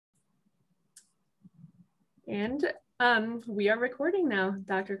And we are recording now,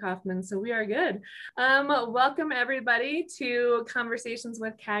 Dr. Kaufmann, so we are good. Welcome everybody to Conversations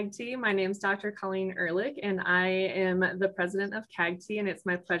with CAGT. My name is Dr. Colleen Ehrlich, and I am the president of CAGT, and it's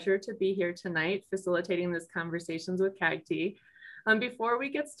my pleasure to be here tonight facilitating this Conversations with CAGT. Before we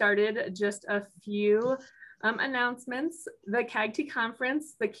get started, just a few announcements. The CAGT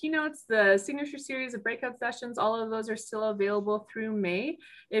conference, the keynotes, the signature series of breakout sessions, all of those are still available through May.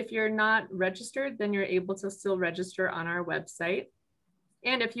 If you're not registered, then you're able to still register on our website.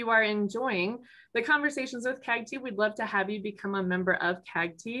 And if you are enjoying the Conversations with CAGT, we'd love to have you become a member of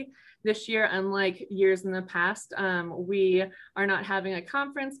CAGT. This year, unlike years in the past, we are not having a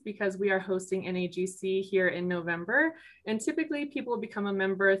conference because we are hosting NAGC here in November. And typically people become a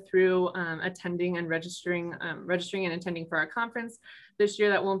member through attending and registering and attending for our conference. This year,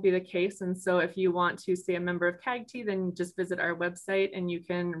 that won't be the case. And so if you want to stay a member of CAGT, then just visit our website and you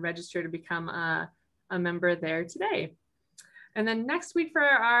can register to become a member there today. And then next week for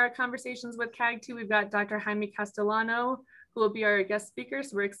our Conversations with CAGT, we've got Dr. Jaime Castellano, who will be our guest speaker,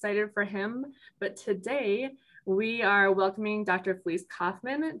 so we're excited for him. But today, we are welcoming Dr. Felice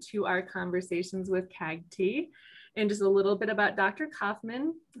Kaufmann to our Conversations with CAGT. And just a little bit about Dr.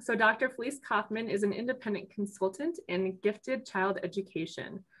 Kaufmann. So Dr. Felice Kaufmann is an independent consultant in gifted child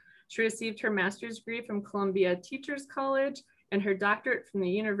education. She received her master's degree from Columbia Teachers College and her doctorate from the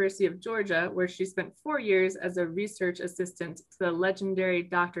University of Georgia, where she spent 4 years as a research assistant to the legendary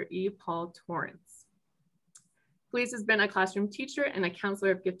Dr. E. Paul Torrance. Felice has been a classroom teacher and a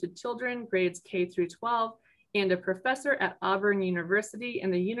counselor of gifted children, grades K through 12, and a professor at Auburn University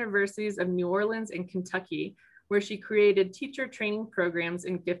and the Universities of New Orleans and Kentucky, where she created teacher training programs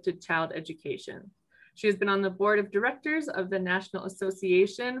in gifted child education. She has been on the board of directors of the National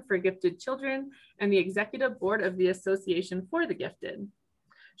Association for Gifted Children and the executive board of the Association for the Gifted.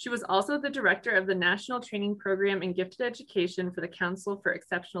 She was also the director of the National Training Program in Gifted Education for the Council for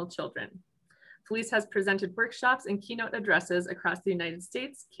Exceptional Children. Felice has presented workshops and keynote addresses across the United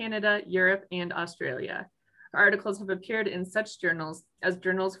States, Canada, Europe, and Australia. Her articles have appeared in such journals as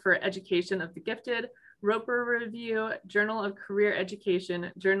Journals for Education of the Gifted, Roeper Review, Journal of Career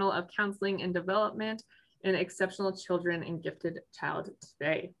Education, Journal of Counseling and Development, and Exceptional Children and Gifted Child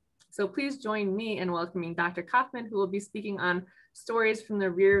Today. So please join me in welcoming Dr. Kaufmann, who will be speaking on stories from the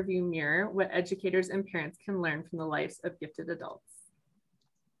rearview mirror, what educators and parents can learn from the lives of gifted adults.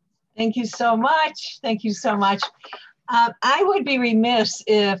 Thank you so much. Thank you so much. I would be remiss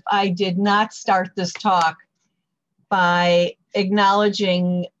if I did not start this talk by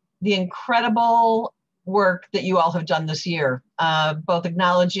acknowledging the incredible work that you all have done this year, both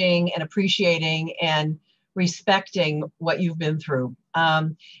acknowledging and appreciating and respecting what you've been through.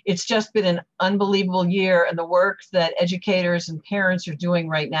 It's just been an unbelievable year, and the work that educators and parents are doing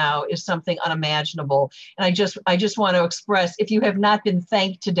right now is something unimaginable. And I just want to express, if you have not been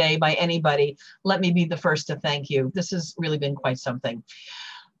thanked today by anybody, let me be the first to thank you. This has really been quite something.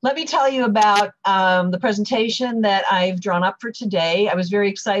 Let me tell you about the presentation that I've drawn up for today. I was very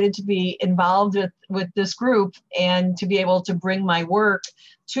excited to be involved with this group and to be able to bring my work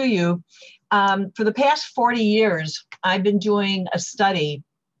to you. For the past 40 years, I've been doing a study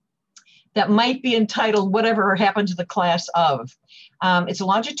that might be entitled Whatever Happened to the Class of. It's a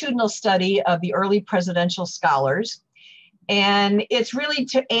longitudinal study of the early presidential scholars. And it's really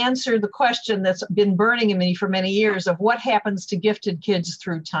to answer the question that's been burning in me for many years of what happens to gifted kids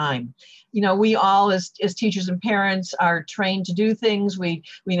through time. You know, we all as teachers and parents are trained to do things. We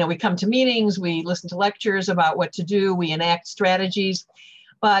come to meetings, we listen to lectures about what to do, we enact strategies.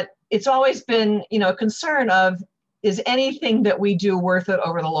 But it's always been, a concern of, is anything that we do worth it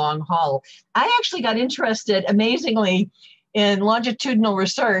over the long haul? I actually got interested, amazingly, in longitudinal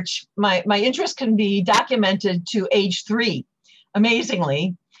research. My interest can be documented to age 3,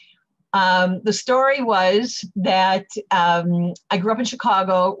 amazingly. The story was that I grew up in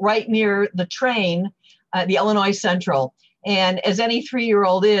Chicago, right near the train, the Illinois Central. And as any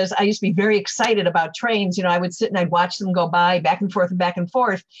 3-year-old is, I used to be very excited about trains. I would sit and I'd watch them go by back and forth and back and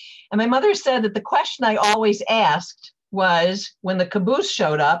forth. And my mother said that the question I always asked was, when the caboose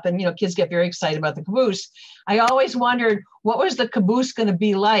showed up, and kids get very excited about the caboose, I always wondered, what was the caboose going to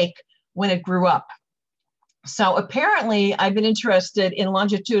be like when it grew up? So apparently I've been interested in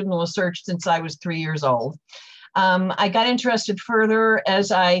longitudinal research since I was 3 years old. I got interested further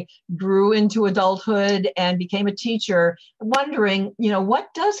as I grew into adulthood and became a teacher, wondering,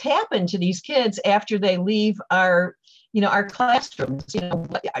 what does happen to these kids after they leave our classrooms?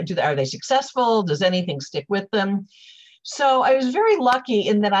 Are they successful? Does anything stick with them? So I was very lucky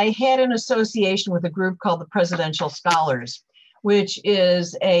in that I had an association with a group called the Presidential Scholars. which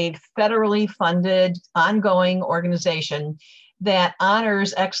is a federally funded ongoing organization that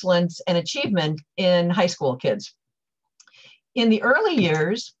honors excellence and achievement in high school kids. In the early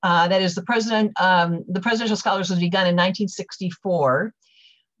years, that is the Presidential Scholars was begun in 1964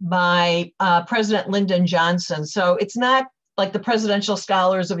 by President Lyndon Johnson. So it's not like the Presidential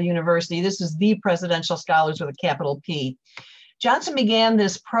Scholars of a university. This is the Presidential Scholars with a capital P. Johnson began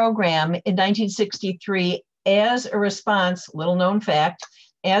this program in 1963 as a response, little known fact,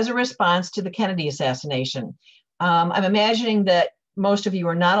 as a response to the Kennedy assassination. I'm imagining that most of you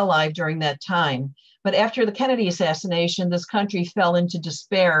were not alive during that time. But after the Kennedy assassination, this country fell into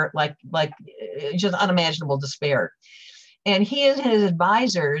despair, like just unimaginable despair. And he and his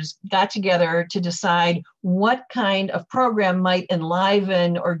advisors got together to decide what kind of program might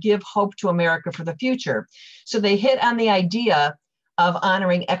enliven or give hope to America for the future. So they hit on the idea of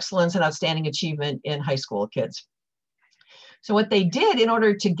honoring excellence and outstanding achievement in high school kids. So what they did in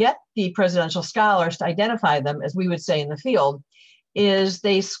order to get the presidential scholars to identify them, as we would say in the field, is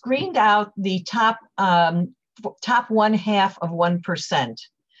they screened out the top 0.5%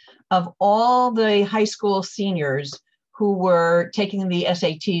 of all the high school seniors who were taking the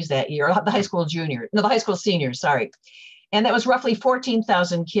SATs that year, or the high school seniors, sorry. And that was roughly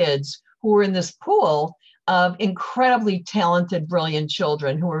 14,000 kids who were in this pool of incredibly talented, brilliant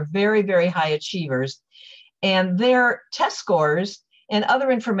children who were very, very high achievers. And their test scores and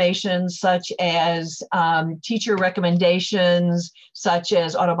other information such as teacher recommendations, such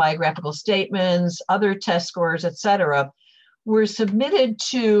as autobiographical statements, other test scores, et cetera, were submitted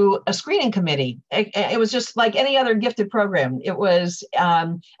to a screening committee. It was just like any other gifted program. It was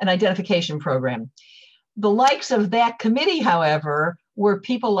an identification program. The likes of that committee, however, were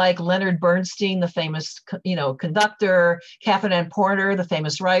people like Leonard Bernstein, the famous conductor, Catherine Ann Porter, the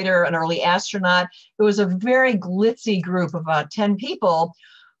famous writer, an early astronaut. It was a very glitzy group of about 10 people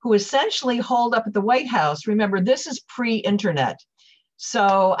who essentially holed up at the White House. Remember, this is pre-internet.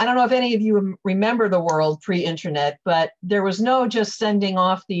 So I don't know if any of you remember the world pre-internet, but there was no just sending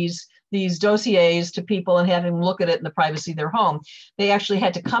off these dossiers to people and having them look at it in the privacy of their home. They actually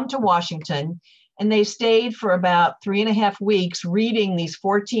had to come to Washington, and they stayed for about 3.5 weeks reading these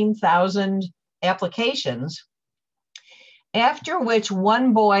 14,000 applications, after which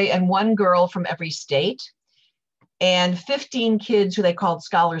one boy and one girl from every state and 15 kids who they called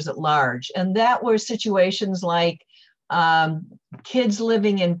scholars at large. And that were situations like kids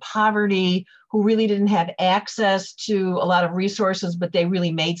living in poverty who really didn't have access to a lot of resources, but they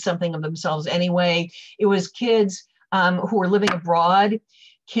really made something of themselves anyway. It was kids who were living abroad,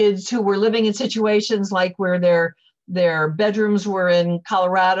 kids who were living in situations like where their bedrooms were in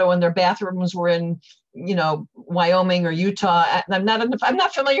Colorado and their bathrooms were in, Wyoming or Utah. I'm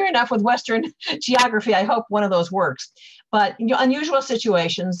not familiar enough with Western geography. I hope one of those works. But unusual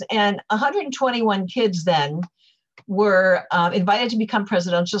situations. And 121 kids then were invited to become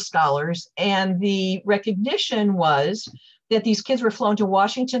presidential scholars. And the recognition was that these kids were flown to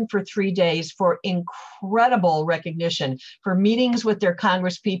Washington for 3 days for incredible recognition, for meetings with their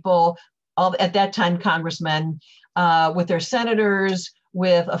congresspeople, at that time congressmen, with their senators,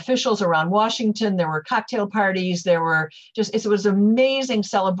 with officials around Washington. There were cocktail parties. It was an amazing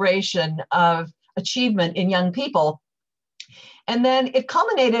celebration of achievement in young people. And then it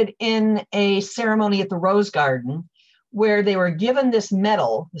culminated in a ceremony at the Rose Garden where they were given this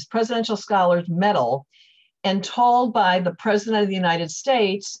medal, this Presidential Scholars Medal, and told by the President of the United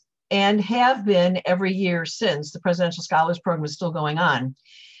States, and have been every year since, the Presidential Scholars Program is still going on,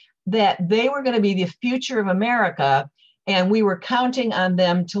 that they were going to be the future of America, and we were counting on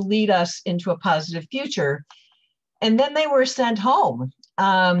them to lead us into a positive future. And then they were sent home,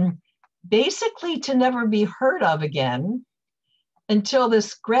 basically to never be heard of again, until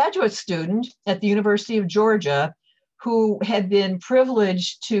this graduate student at the University of Georgia, who had been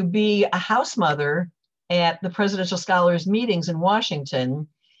privileged to be a house mother at the Presidential Scholars meetings in Washington,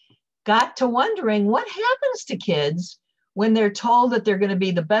 got to wondering what happens to kids when they're told that they're going to be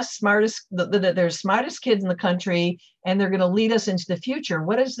the best, smartest, that they're smartest kids in the country, and they're going to lead us into the future.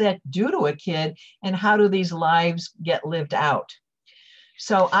 What does that do to a kid, and how do these lives get lived out?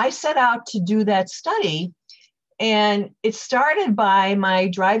 So I set out to do that study, and it started by my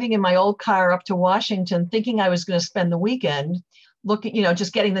driving in my old car up to Washington, thinking I was going to spend the weekend looking,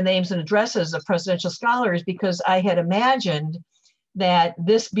 just getting the names and addresses of presidential scholars, because I had imagined that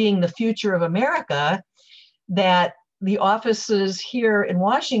this being the future of America, that the offices here in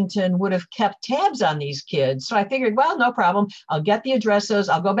Washington would have kept tabs on these kids. So I figured, well, no problem. I'll get the addresses.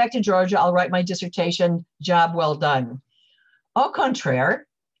 I'll go back to Georgia. I'll write my dissertation. Job well done. Au contraire,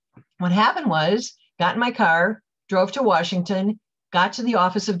 what happened was, got in my car, drove to Washington, got to the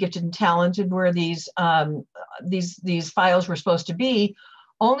Office of Gifted and Talented where these files were supposed to be,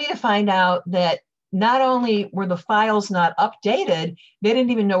 only to find out that not only were the files not updated, they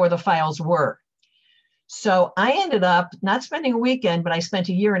didn't even know where the files were. So I ended up not spending a weekend, but I spent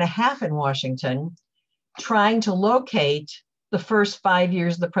a year and a half in Washington trying to locate the first 5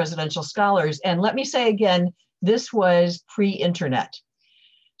 years of the Presidential Scholars. And let me say again, this was pre-internet.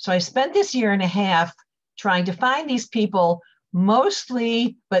 So I spent this year and a half trying to find these people,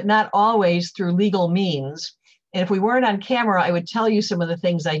 mostly, but not always, through legal means. And if we weren't on camera, I would tell you some of the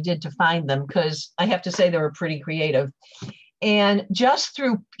things I did to find them, because I have to say they were pretty creative. And just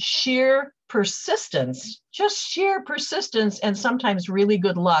through sheer persistence, and sometimes really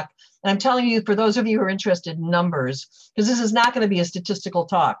good luck. And I'm telling you, for those of you who are interested in numbers, because this is not going to be a statistical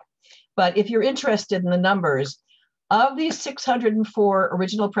talk, but if you're interested in the numbers, of these 604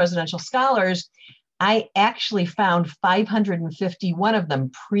 original Presidential Scholars, I actually found 551 of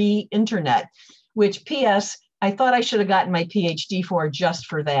them pre-internet, which, P.S., I thought I should have gotten my PhD for just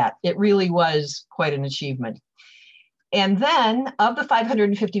for that. It really was quite an achievement. And then of the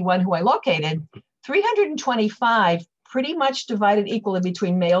 551 who I located, 325 pretty much divided equally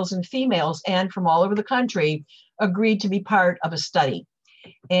between males and females, and from all over the country, agreed to be part of a study.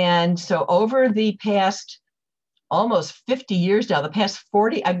 And so over the past almost 50 years now, the past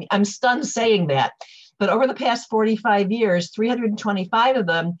 40, I'm stunned saying that, but over the past 45 years, 325 of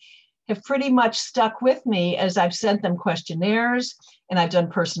them have pretty much stuck with me as I've sent them questionnaires and I've done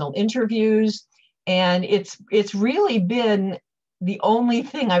personal interviews. And it's really been the only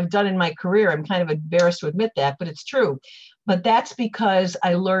thing I've done in my career. I'm kind of embarrassed to admit that, but it's true. But that's because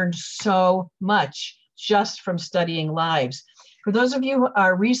I learned so much just from studying lives. For those of you who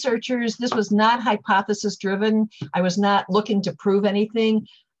are researchers, this was not hypothesis driven. I was not looking to prove anything.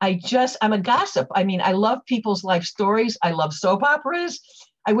 I'm a gossip. I mean, I love people's life stories. I love soap operas.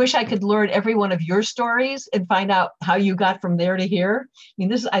 I wish I could learn every one of your stories and find out how you got from there to here. I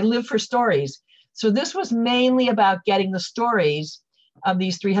mean, I live for stories. So this was mainly about getting the stories of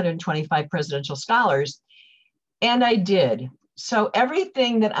these 325 Presidential Scholars. And I did. So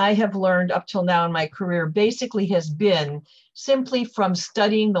everything that I have learned up till now in my career basically has been simply from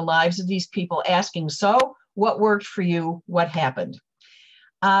studying the lives of these people, asking, so what worked for you? What happened?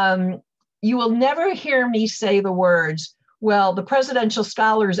 You will never hear me say the words, well, the Presidential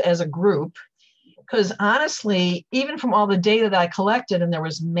Scholars as a group, because honestly, even from all the data that I collected, and there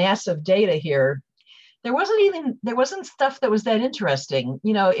was massive data here, there wasn't stuff that was that interesting.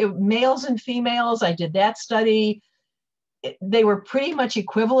 You know, males and females, I did that study. They were pretty much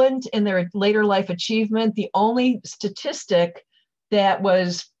equivalent in their later life achievement. The only statistic that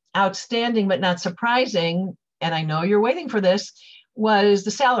was outstanding but not surprising, and I know you're waiting for this, was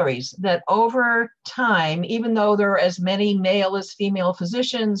the salaries. That over time, even though there are as many male as female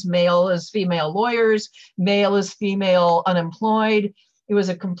physicians, male as female lawyers, male as female unemployed, it was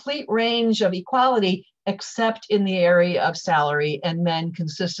a complete range of equality, except in the area of salary, and men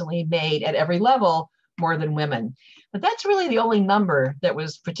consistently made at every level more than women. But that's really the only number that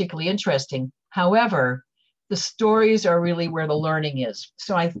was particularly interesting. However, the stories are really where the learning is.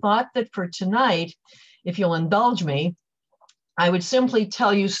 So I thought that for tonight, if you'll indulge me, I would simply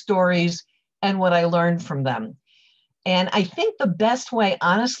tell you stories and what I learned from them. And I think the best way,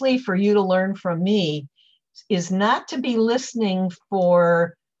 honestly, for you to learn from me is not to be listening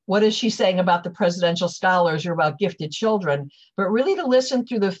for what is she saying about the Presidential Scholars or about gifted children, but really to listen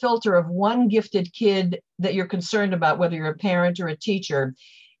through the filter of one gifted kid that you're concerned about, whether you're a parent or a teacher,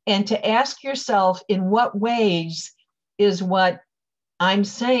 and to ask yourself, in what ways is what I'm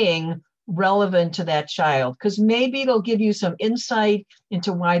saying relevant to that child? Because maybe it'll give you some insight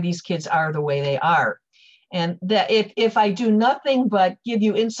into why these kids are the way they are. And that if I do nothing but give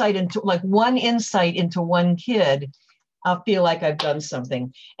you insight into, like, one insight into one kid, I'll feel like I've done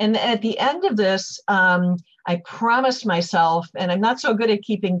something. And at the end of this, I promised myself, and I'm not so good at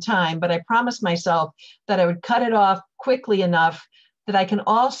keeping time, but I promised myself that I would cut it off quickly enough that I can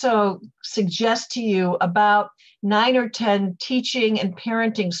also suggest to you about 9 or 10 teaching and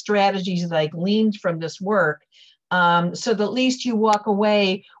parenting strategies that I gleaned from this work, so that at least you walk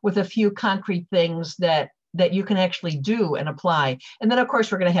away with a few concrete things that you can actually do and apply. And then, of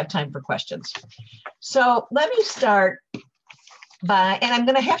course, we're going to have time for questions. So let me start by, and I'm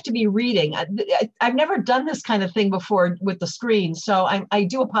going to have to be reading. I've never done this kind of thing before with the screen, so I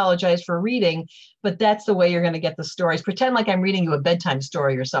do apologize for reading, but that's the way you're going to get the stories. Pretend like I'm reading you a bedtime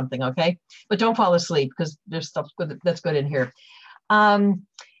story or something, okay? But don't fall asleep, because there's stuff that's good in here. I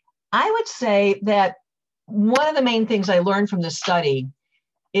would say that one of the main things I learned from this study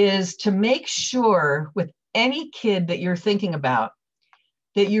is to make sure with any kid that you're thinking about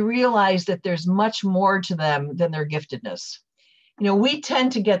that you realize that there's much more to them than their giftedness. You know, we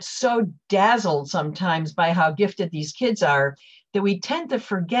tend to get so dazzled sometimes by how gifted these kids are that we tend to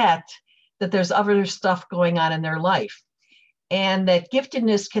forget that there's other stuff going on in their life, and that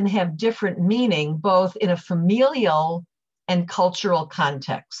giftedness can have different meaning, both in a familial and cultural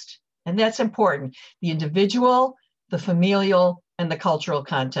context. And that's important, the individual, the familial, and the cultural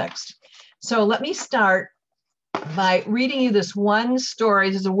context. So let me start by reading you this one story.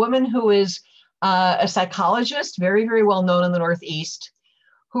 There's a woman who is a psychologist, very, very well known in the Northeast,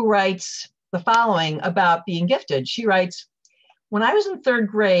 who writes the following about being gifted. She writes, "When I was in 3rd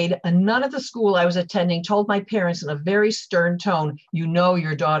grade, a nun at the school I was attending told my parents in a very stern tone, 'You know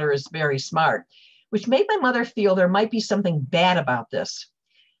your daughter is very smart,' which made my mother feel there might be something bad about this.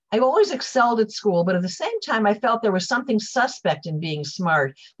 I've always excelled at school, but at the same time, I felt there was something suspect in being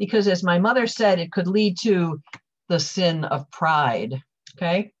smart because, as my mother said, it could lead to the sin of pride."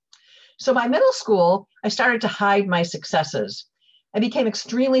 Okay. So by middle school, I started to hide my successes. I became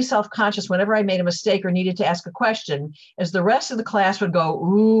extremely self-conscious whenever I made a mistake or needed to ask a question, as the rest of the class would go,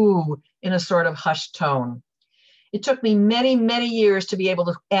 "Ooh," in a sort of hushed tone. It took me many, many years to be able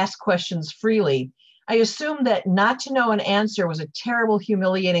to ask questions freely. I assumed that not to know an answer was a terrible,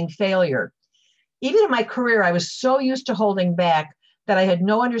 humiliating failure. Even in my career, I was so used to holding back that I had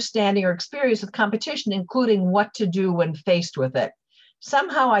no understanding or experience with competition, including what to do when faced with it.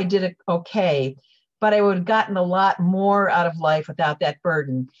 Somehow I did it okay, but I would have gotten a lot more out of life without that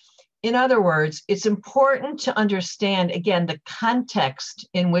burden. In other words, it's important to understand, again, the context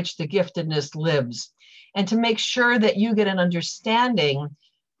in which the giftedness lives, and to make sure that you get an understanding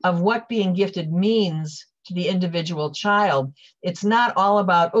of what being gifted means to the individual child. It's not all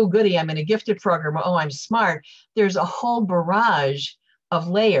about, "Oh, goody, I'm in a gifted program," or, "Oh, I'm smart." There's a whole barrage of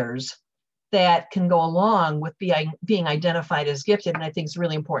layers that can go along with being identified as gifted. And I think it's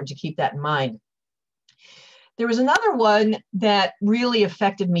really important to keep that in mind. There was another one that really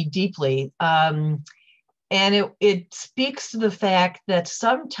affected me deeply. And it speaks to the fact that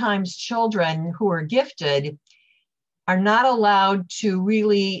sometimes children who are gifted are not allowed to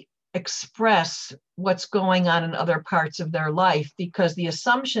really express what's going on in other parts of their life, because the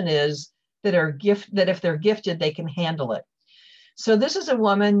assumption is that if they're gifted, they can handle it. So this is a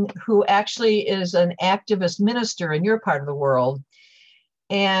woman who actually is an activist minister in your part of the world.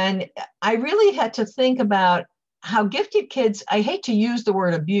 And I really had to think about how gifted kids, I hate to use the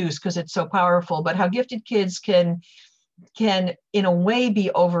word abuse because it's so powerful, but how gifted kids can in a way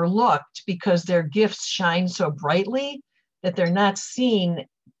be overlooked because their gifts shine so brightly that they're not seen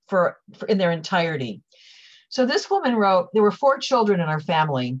for in their entirety. So this woman wrote, "There were 4 children in our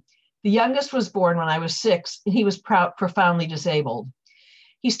family. The youngest was born when I was 6, and he was profoundly disabled.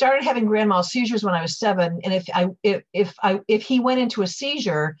 He started having grand mal seizures when I was 7, and if he went into a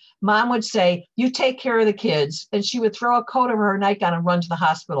seizure, Mom would say, 'You take care of the kids,' and she would throw a coat over her nightgown and run to the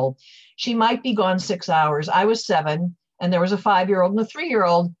hospital. She might be gone 6 hours. I was 7, and there was a 5-year-old and a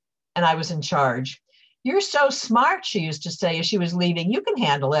 3-year-old, and I was in charge. 'You're so smart,' she used to say as she was leaving. 'You can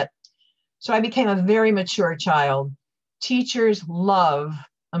handle it.' So I became a very mature child. Teachers love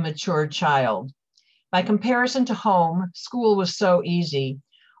a mature child. By comparison to home, school was so easy.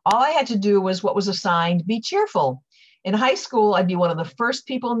 All I had to do was what was assigned, be cheerful. In high school, I'd be one of the first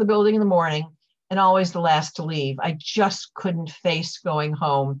people in the building in the morning and always the last to leave. I just couldn't face going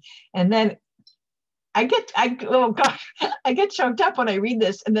home." And then I get choked up when I read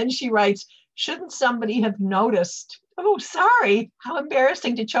this. And then she writes, "Shouldn't somebody have noticed?" Oh, sorry, how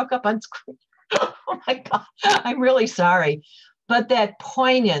embarrassing to choke up on screen. Oh my God, I'm really sorry. But that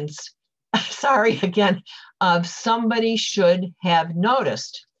poignance, sorry again, of somebody should have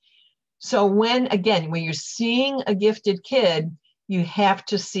noticed. So when you're seeing a gifted kid, you have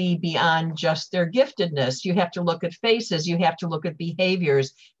to see beyond just their giftedness. You have to look at faces. You have to look at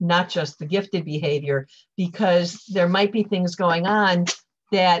behaviors, not just the gifted behavior, because there might be things going on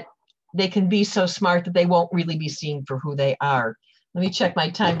that they can be so smart that they won't really be seen for who they are. Let me check my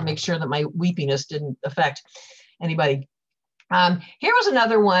time to make sure that my weepiness didn't affect anybody. Here was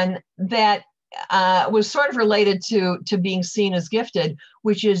another one that was sort of related to being seen as gifted,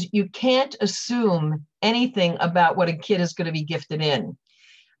 which is you can't assume anything about what a kid is going to be gifted in.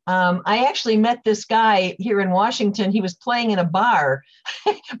 I actually met this guy here in Washington. He was playing in a bar,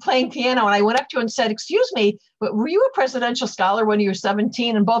 playing piano, and I went up to him and said, "Excuse me, but were you a presidential scholar when you were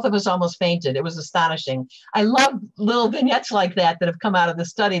 17? And both of us almost fainted. It was astonishing. I love little vignettes like that have come out of the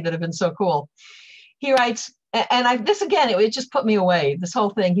study that have been so cool. He writes, and this again, it just put me away, this whole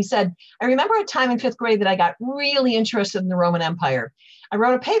thing. He said, "I remember a time in 5th grade that I got really interested in the Roman Empire. I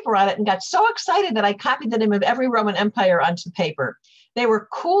wrote a paper on it and got so excited that I copied the name of every Roman empire onto the paper. They were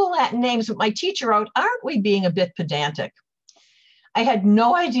cool Latin names, but my teacher wrote, "Aren't we being a bit pedantic?" I had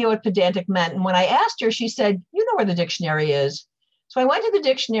no idea what pedantic meant. And when I asked her, she said, "You know where the dictionary is." So I went to the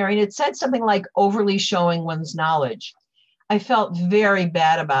dictionary and it said something like overly showing one's knowledge. I felt very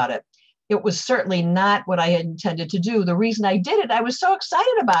bad about it. It was certainly not what I had intended to do. The reason I did it, I was so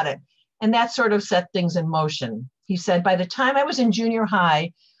excited about it. And that sort of set things in motion. He said, by the time I was in junior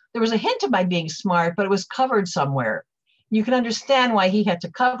high, there was a hint of my being smart, but it was covered somewhere. You can understand why he had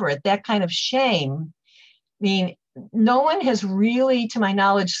to cover it. That kind of shame. I mean, no one has really, to my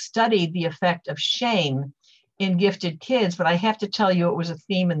knowledge, studied the effect of shame in gifted kids, but I have to tell you, it was a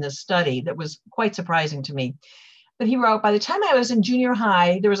theme in this study that was quite surprising to me. But he wrote, by the time I was in junior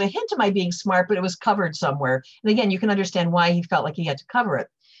high, there was a hint of my being smart, but it was covered somewhere. And again, you can understand why he felt like he had to cover it.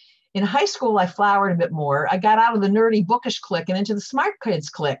 In high school, I flowered a bit more. I got out of the nerdy bookish clique and into the smart kids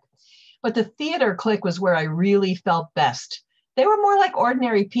clique. But the theater clique was where I really felt best. They were more like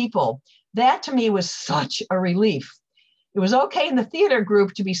ordinary people. That to me was such a relief. It was okay in the theater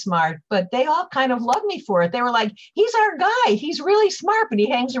group to be smart, but they all kind of loved me for it. They were like, he's our guy. He's really smart, but he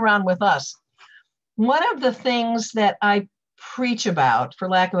hangs around with us. One of the things that I preach about, for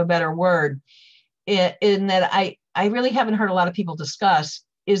lack of a better word, in that I really haven't heard a lot of people discuss,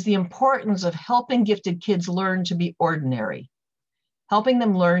 is the importance of helping gifted kids learn to be ordinary, helping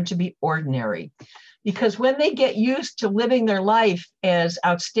them learn to be ordinary. Because when they get used to living their life as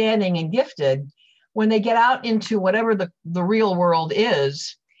outstanding and gifted, when they get out into whatever the real world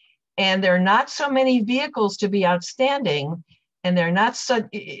is, and there are not so many vehicles to be outstanding, and they're not so,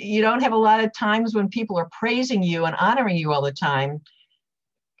 you don't have a lot of times when people are praising you and honoring you all the time,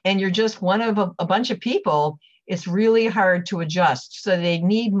 and you're just one of a bunch of people, it's really hard to adjust. So they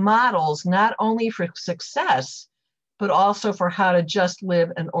need models, not only for success, but also for how to just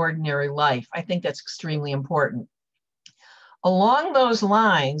live an ordinary life. I think that's extremely important. Along those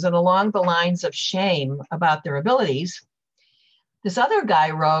lines, and along the lines of shame about their abilities, this other guy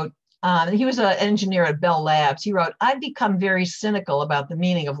wrote, he was an engineer at Bell Labs. He wrote, "I've become very cynical about the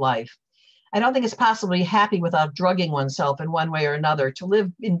meaning of life. I don't think it's possible to be happy without drugging oneself in one way or another. To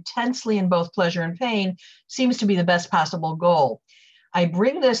live intensely in both pleasure and pain seems to be the best possible goal." I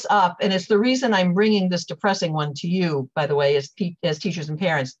bring this up, and it's the reason I'm bringing this depressing one to you, by the way, as teachers and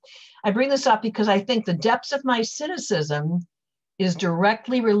parents. I bring this up because I think the depths of my cynicism is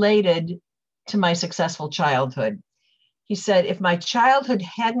directly related to my successful childhood. He said, if my childhood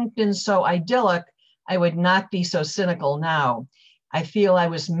hadn't been so idyllic, I would not be so cynical now. I feel I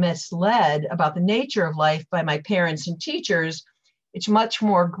was misled about the nature of life by my parents and teachers. It's much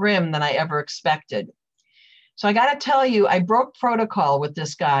more grim than I ever expected. So I got to tell you, I broke protocol with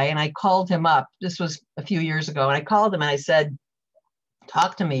this guy and I called him up. This was a few years ago. And I called him and I said,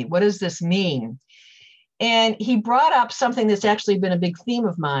 talk to me. What does this mean? And he brought up something that's actually been a big theme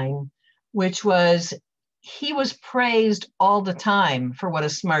of mine, which was he was praised all the time for what a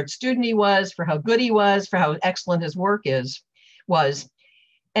smart student he was, for how good he was, for how excellent his work was.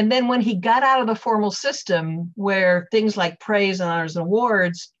 And then when he got out of the formal system where things like praise and honors and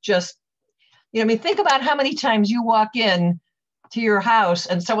awards just, I mean, think about how many times you walk in to your house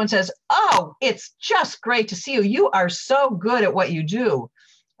and someone says, "Oh, it's just great to see you. You are so good at what you do,"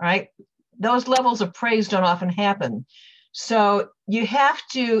 right? Those levels of praise don't often happen. So you have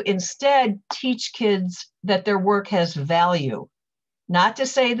to instead teach kids that their work has value, not to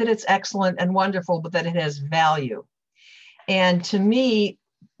say that it's excellent and wonderful, but that it has value. And to me,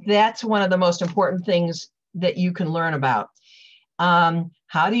 that's one of the most important things that you can learn about.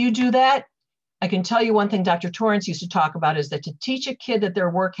 How do you do that? I can tell you one thing Dr. Torrance used to talk about is that to teach a kid that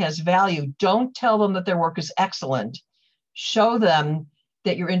their work has value, don't tell them that their work is excellent. Show them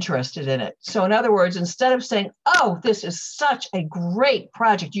that you're interested in it. So in other words, instead of saying, "Oh, this is such a great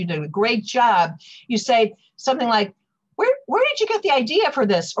project, you did a great job," you say something like, where did you get the idea for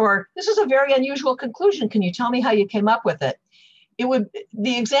this? Or, "This is a very unusual conclusion. Can you tell me how you came up with it?"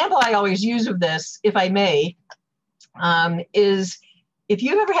 The example I always use of this, if I may, is if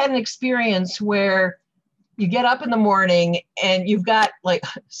you've ever had an experience where you get up in the morning and you've got like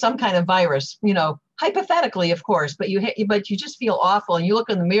some kind of virus, hypothetically, of course, but you just feel awful and you look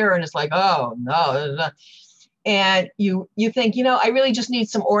in the mirror and it's like, oh no. And you think, I really just need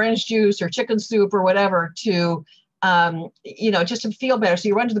some orange juice or chicken soup or whatever to, just to feel better. So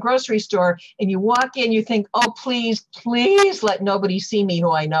you run to the grocery store and you walk in, you think, "Oh, please let nobody see me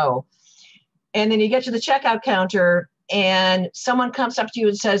who I know." And then you get to the checkout counter and someone comes up to you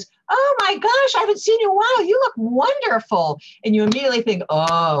and says, "Oh my gosh, I haven't seen you in a while. You look wonderful." And you immediately think,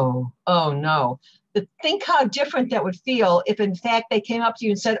 oh no. think how different that would feel if in fact they came up to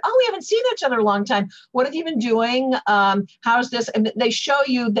you and said, oh, we haven't seen each other a long time. What have you been doing? How's this? And they show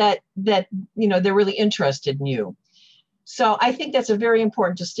you that they're really interested in you. So I think that's a very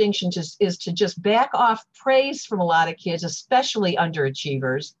important distinction, is to just back off praise from a lot of kids, especially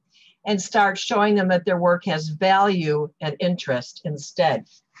underachievers, and start showing them that their work has value and interest instead.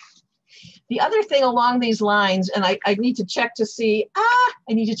 The other thing along these lines, and I need to check to see, I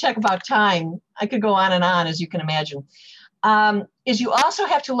need to check about time. I could go on and on, as you can imagine, is you also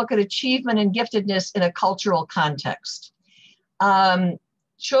have to look at achievement and giftedness in a cultural context.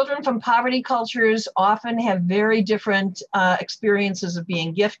 Children from poverty cultures often have very different experiences of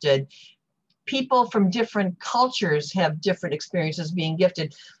being gifted. People from different cultures have different experiences of being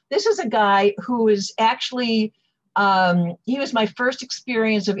gifted. This is a guy who is actually, he was my first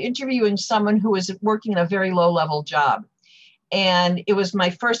experience of interviewing someone who was working in a very low-level job. And it was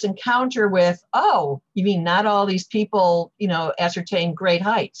my first encounter with, oh, you mean not all these people, ascertain great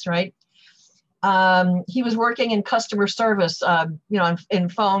heights, right? He was working in customer service, in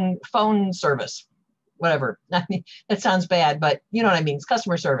phone service, whatever. I mean, that sounds bad, but you know what I mean. It's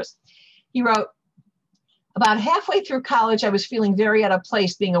customer service. He wrote, about halfway through college, I was feeling very out of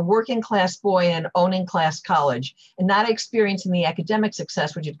place being a working class boy in an owning class college and not experiencing the academic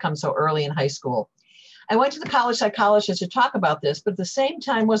success which had come so early in high school. I went to the college psychologist to talk about this, but at the same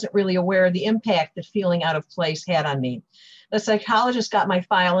time wasn't really aware of the impact that feeling out of place had on me. The psychologist got my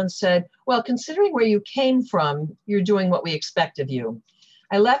file and said, well, considering where you came from, you're doing what we expect of you.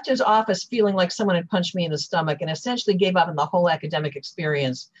 I left his office feeling like someone had punched me in the stomach and essentially gave up on the whole academic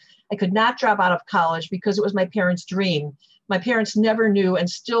experience. I could not drop out of college because it was my parents' dream. My parents never knew and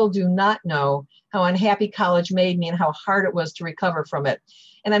still do not know how unhappy college made me and how hard it was to recover from it.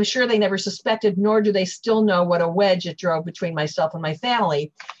 And I'm sure they never suspected, nor do they still know, what a wedge it drove between myself and my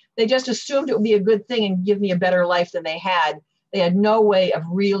family. They just assumed it would be a good thing and give me a better life than they had. They had no way of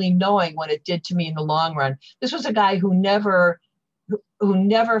really knowing what it did to me in the long run. This was a guy who never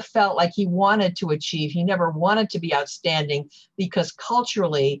felt like he wanted to achieve. He never wanted to be outstanding because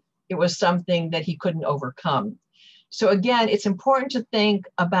culturally it was something that he couldn't overcome. So again, it's important to think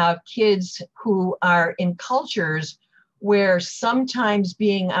about kids who are in cultures where sometimes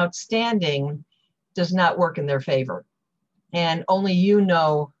being outstanding does not work in their favor. And only you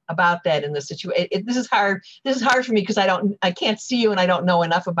know about that in the situation. This is hard. This is hard for me because I can't see you and I don't know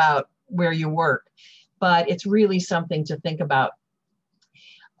enough about where you work, but it's really something to think about.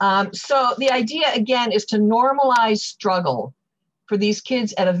 So the idea again is to normalize struggle for these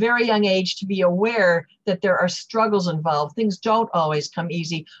kids at a very young age, to be aware that there are struggles involved. Things don't always come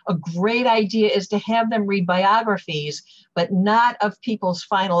easy. A great idea is to have them read biographies, but not of people's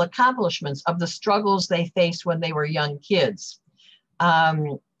final accomplishments, of the struggles they faced when they were young kids.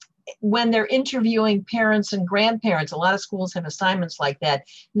 When they're interviewing parents and grandparents, a lot of schools have assignments like that,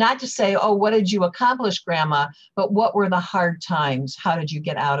 not to say, oh, what did you accomplish, Grandma, but what were the hard times? How did you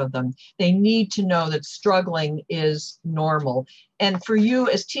get out of them? They need to know that struggling is normal. And for you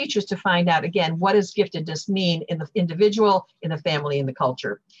as teachers to find out, again, what does giftedness mean in the individual, in the family, in the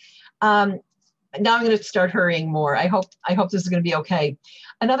culture? Now I'm going to start hurrying more. I hope this is going to be okay.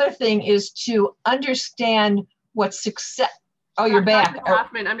 Another thing is to understand what success. Oh, you're back. Dr.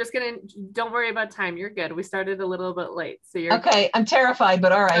 Kaufmann, I'm just going to, don't worry about time. You're good. We started a little bit late. So you're okay. Good. I'm terrified,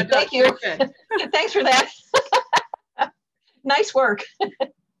 but all right. No, thank you. Thanks for that. Nice work.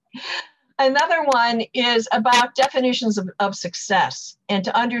 Another one is about definitions of success, and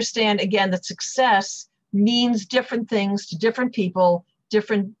to understand, again, that success means different things to different people,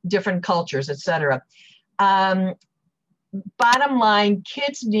 different cultures, etc. Bottom line,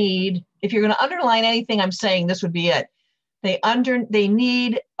 kids need, if you're going to underline anything I'm saying, this would be it. They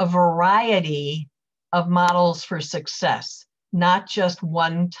need a variety of models for success, not just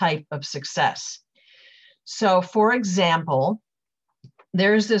one type of success. So, for example,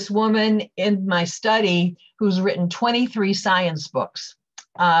 there's this woman in my study who's written 23 science books,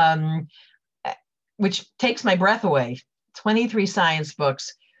 which takes my breath away. 23 science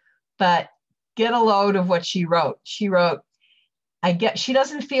books, but get a load of what she wrote. She wrote, she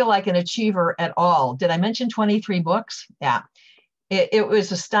doesn't feel like an achiever at all. Did I mention 23 books? Yeah. It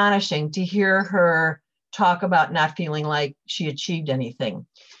was astonishing to hear her talk about not feeling like she achieved anything.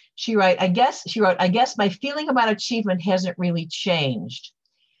 She wrote, I guess my feeling about achievement hasn't really changed.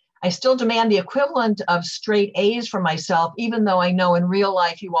 I still demand the equivalent of straight A's for myself, even though I know in real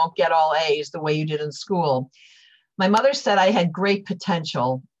life you won't get all A's the way you did in school. My mother said I had great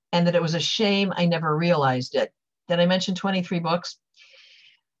potential and that it was a shame I never realized it. Did I mention 23 books?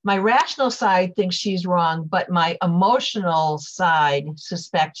 My rational side thinks she's wrong, but my emotional side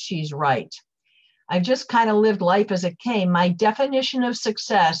suspects she's right. I've just kind of lived life as it came. My definition of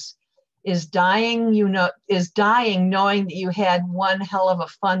success is dying knowing that you had one hell of a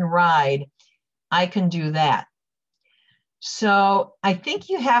fun ride. I can do that. So I think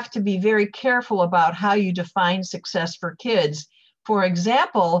you have to be very careful about how you define success for kids. For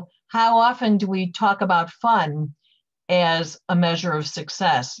example, how often do we talk about fun as a measure of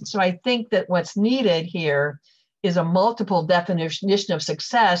success? So I think that what's needed here is a multiple definition of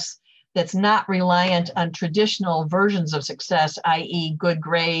success that's not reliant on traditional versions of success, i.e. good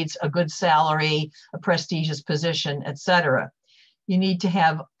grades, a good salary, a prestigious position, etc. You need to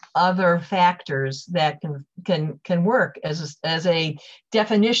have other factors that can work as a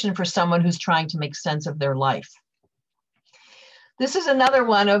definition for someone who's trying to make sense of their life. This is another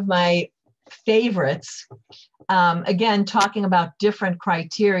one of my favorites. Again, talking about different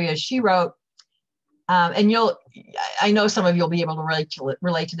criteria. She wrote, and I know some of you'll be able to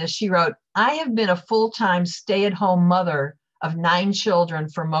relate to this. She wrote, I have been a full-time stay-at-home mother of 9 children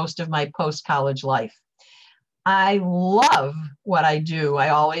for most of my post-college life. I love what I do. I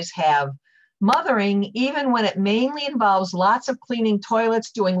always have. Mothering, even when it mainly involves lots of cleaning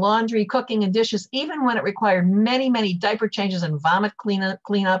toilets, doing laundry, cooking, and dishes, even when it required many, many diaper changes and vomit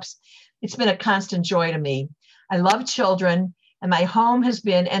cleanups, it's been a constant joy to me. I love children, and my home has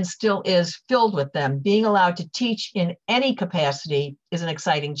been and still is filled with them. Being allowed to teach in any capacity is an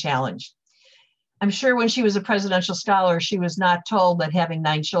exciting challenge. I'm sure when she was a presidential scholar, she was not told that having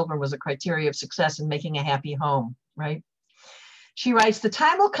 9 children was a criteria of success in making a happy home, right? She writes, the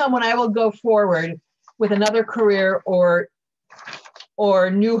time will come when I will go forward with another career or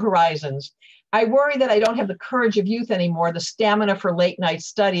new horizons. I worry that I don't have the courage of youth anymore, the stamina for late night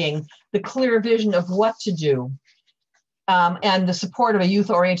studying, the clear vision of what to do, and the support of a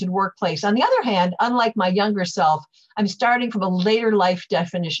youth-oriented workplace. On the other hand, unlike my younger self, I'm starting from a later life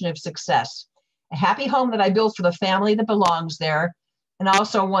definition of success. A happy home that I build for the family that belongs there, and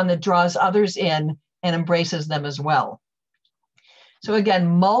also one that draws others in and embraces them as well. So again,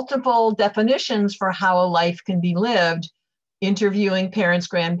 multiple definitions for how a life can be lived, interviewing parents,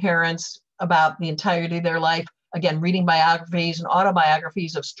 grandparents about the entirety of their life, again, reading biographies and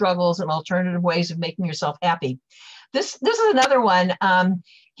autobiographies of struggles and alternative ways of making yourself happy. This is another one.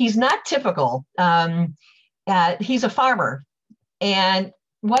 He's not typical. He's a farmer, and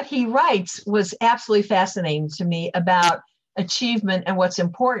what he writes was absolutely fascinating to me about achievement and what's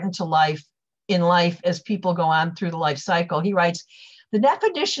important to in life as people go on through the life cycle. He writes, the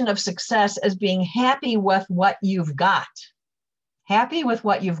definition of success as being happy with what you've got. Happy with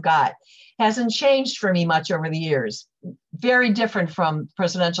what you've got hasn't changed for me much over the years. Very different from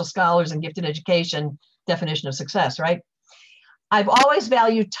presidential scholars and gifted education definition of success, right? I've always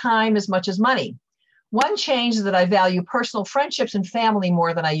valued time as much as money. One change is that I value personal friendships and family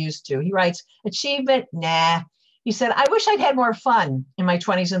more than I used to. He writes, achievement, nah. He said, I wish I'd had more fun in my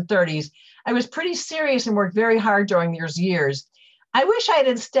 20s and 30s. I was pretty serious and worked very hard during those years. I wish I had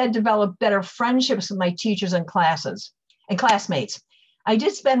instead developed better friendships with my teachers and classmates. I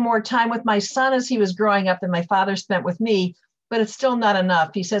did spend more time with my son as he was growing up than my father spent with me, but it's still not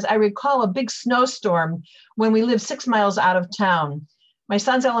enough. He says, I recall a big snowstorm when we lived 6 miles out of town. My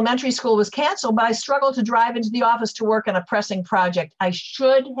son's elementary school was canceled, but I struggled to drive into the office to work on a pressing project. I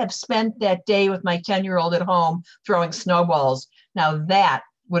should have spent that day with my 10-year-old at home throwing snowballs. Now that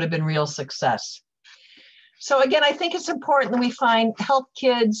would have been real success. So again, I think it's important that we help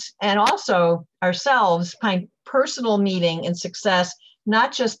kids and also ourselves find personal meaning and success,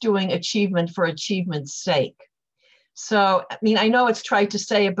 not just doing achievement for achievement's sake. So, I mean, I know it's trite to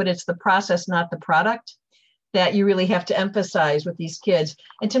say it, but it's the process, not the product, that you really have to emphasize with these kids,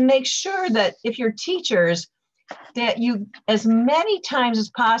 and to make sure that if you're teachers, that you, as many times as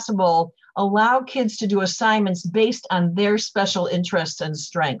possible, allow kids to do assignments based on their special interests and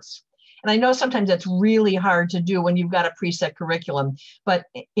strengths. And I know sometimes that's really hard to do when you've got a preset curriculum, but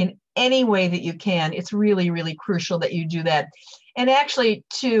in any way that you can, it's really, really crucial that you do that. And actually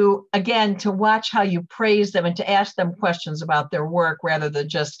to watch how you praise them and to ask them questions about their work rather than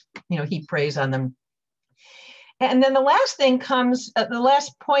just, heap praise on them. And then the last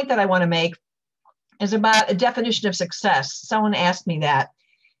point that I want to make is about a definition of success. Someone asked me that,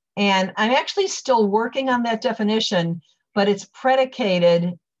 and I'm actually still working on that definition, but it's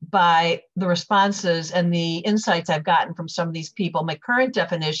predicated by the responses and the insights I've gotten from some of these people. My current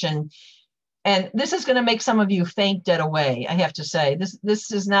definition, and this is going to make some of you faint dead away, I have to say.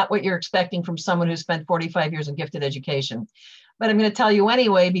 This is not what you're expecting from someone who spent 45 years in gifted education. But I'm going to tell you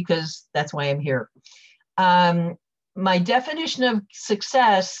anyway, because that's why I'm here. My definition of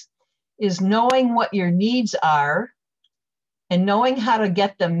success is knowing what your needs are and knowing how to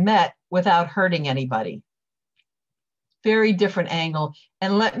get them met without hurting anybody. Very different angle.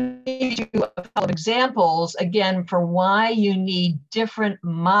 And let me give you a couple of examples, again, for why you need different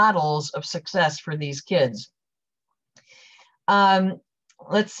models of success for these kids.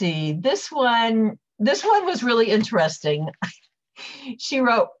 Let's see, this one was really interesting. She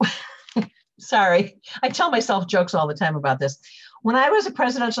wrote, sorry, I tell myself jokes all the time about this. When I was a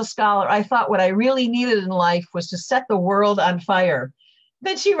presidential scholar, I thought what I really needed in life was to set the world on fire.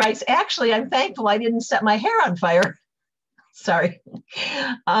 Then she writes, actually, I'm thankful I didn't set my hair on fire. Sorry.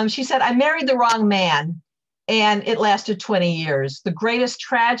 She said, I married the wrong man and it lasted 20 years. The greatest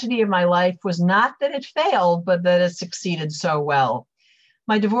tragedy of my life was not that it failed, but that it succeeded so well.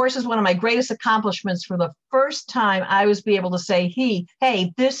 My divorce is one of my greatest accomplishments. For the first time, I was be able to say,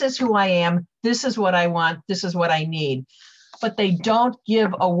 hey, this is who I am. This is what I want. This is what I need. But they don't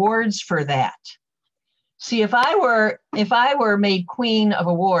give awards for that. See, if I were made queen of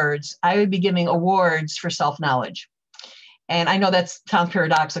awards, I would be giving awards for self-knowledge. And I know that sounds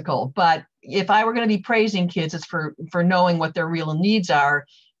paradoxical, but if I were going to be praising kids, it's for knowing what their real needs are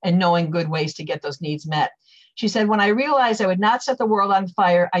and knowing good ways to get those needs met. She said, when I realized I would not set the world on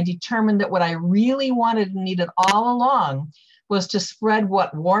fire, I determined that what I really wanted and needed all along was to spread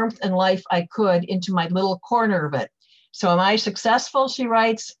what warmth and life I could into my little corner of it. So am I successful? She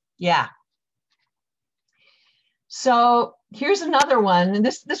writes, yeah. So here's another one. And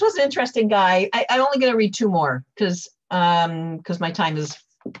this was an interesting guy. I'm only going to read two more because my time is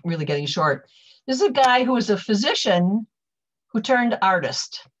really getting short. This is a guy who was a physician who turned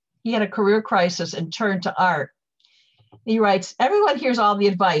artist. He had a career crisis and turned to art. He writes, everyone hears all the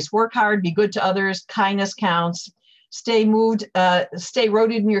advice. Work hard, be good to others, kindness counts, stay rooted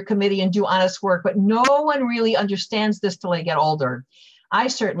in your committee and do honest work. But no one really understands this till they get older. I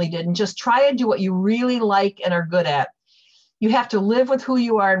certainly didn't. Just try and do what you really like and are good at. You have to live with who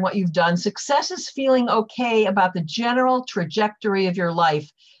you are and what you've done. Success is feeling okay about the general trajectory of your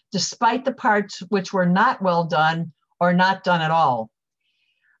life, despite the parts which were not well done or not done at all.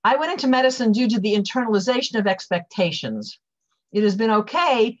 I went into medicine due to the internalization of expectations. It has been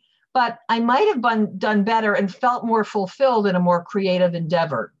okay, but I might have done better and felt more fulfilled in a more creative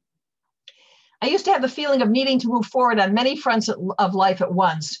endeavor. I used to have the feeling of needing to move forward on many fronts of life at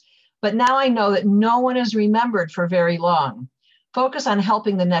once, but now I know that no one is remembered for very long. Focus on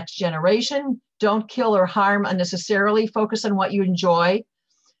helping the next generation. Don't kill or harm unnecessarily. Focus on what you enjoy.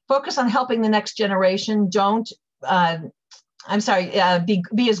 Focus on helping the next generation. Be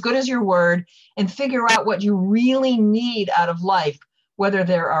as good as your word and figure out what you really need out of life, whether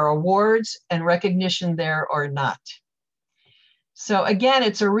there are awards and recognition there or not. So again,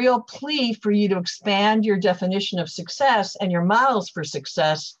 it's a real plea for you to expand your definition of success and your models for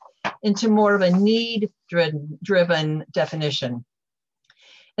success into more of a need-driven definition.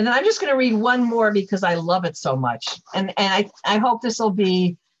 And then I'm just going to read one more because I love it so much. And I hope this will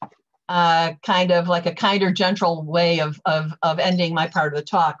be kind of like a kinder, gentle way of ending my part of the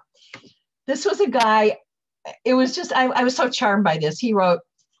talk. This was a guy, it was just, I was so charmed by this. He wrote,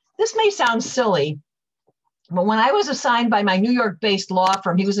 this may sound silly, but when I was assigned by my New York-based law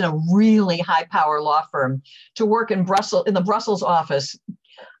firm, he was in a really high-power law firm, to work in the Brussels office,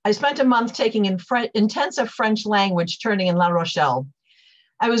 I spent a month taking intensive French language training in La Rochelle.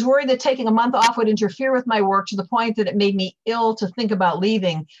 I was worried that taking a month off would interfere with my work to the point that it made me ill to think about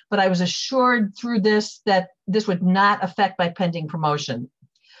leaving, but I was assured through this that this would not affect my pending promotion.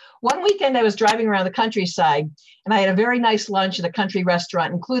 One weekend I was driving around the countryside and I had a very nice lunch at a country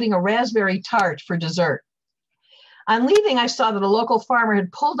restaurant, including a raspberry tart for dessert. On leaving, I saw that a local farmer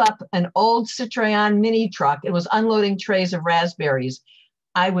had pulled up an old Citroën mini truck and was unloading trays of raspberries.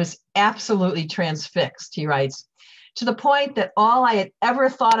 I was absolutely transfixed, he writes, to the point that all I had ever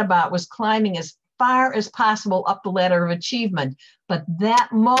thought about was climbing as far as possible up the ladder of achievement. But that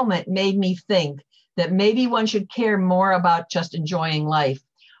moment made me think that maybe one should care more about just enjoying life.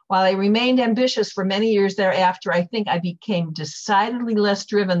 While I remained ambitious for many years thereafter, I think I became decidedly less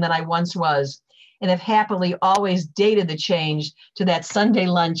driven than I once was, and have happily always dated the change to that Sunday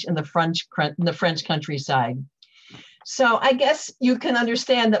lunch in the French countryside. So I guess you can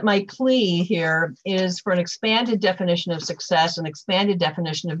understand that my plea here is for an expanded definition of success, an expanded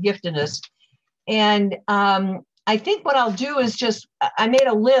definition of giftedness. And I think what I'll do is I made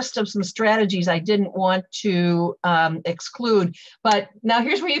a list of some strategies I didn't want to exclude, but now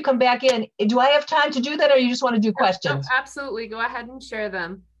here's where you come back in. Do I have time to do that, or you just want to do questions? No, absolutely, go ahead and share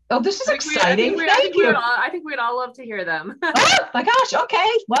them. Oh, this is exciting. Thank you. I think we'd all love to hear them. Oh my gosh. Okay.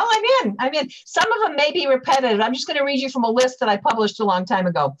 Well, I'm in. Some of them may be repetitive. I'm just going to read you from a list that I published a long time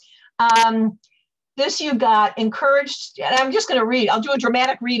ago. This you got encouraged, and I'm just going to read, I'll do a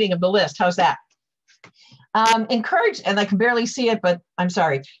dramatic reading of the list. How's that? Encourage, and I can barely see it, but I'm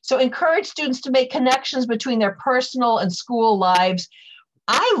sorry. So encourage students to make connections between their personal and school lives.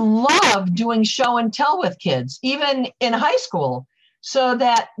 I love doing show and tell with kids, even in high school, so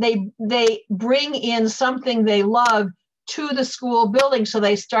that they bring in something they love to the school building, so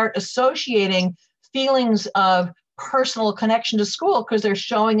they start associating feelings of personal connection to school because they're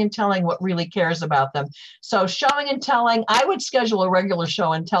showing and telling what really cares about them. So showing and telling, I would schedule a regular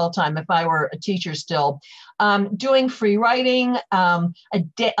show and tell time if I were a teacher still. Doing free writing,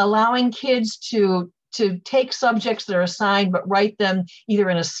 allowing kids to take subjects that are assigned, but write them either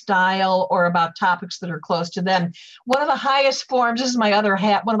in a style or about topics that are close to them. One of the highest forms, this is my other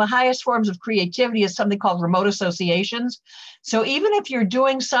hat, one of the highest forms of creativity is something called remote associations. So even if you're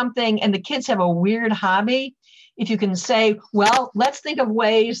doing something and the kids have a weird hobby, if you can say, well, let's think of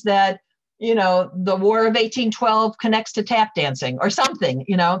ways that, you know, the War of 1812 connects to tap dancing or something,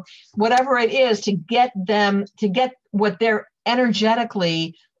 you know, whatever it is, to get them, to get what they're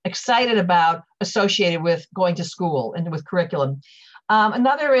energetically excited about associated with going to school and with curriculum.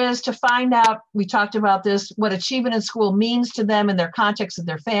 Another is to find out, we talked about this, what achievement in school means to them in their context of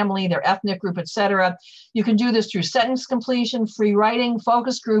their family, their ethnic group, et cetera. You can do this through sentence completion, free writing,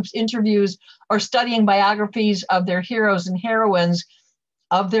 focus groups, interviews, or studying biographies of their heroes and heroines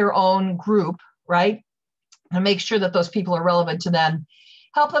of their own group, right? And make sure that those people are relevant to them.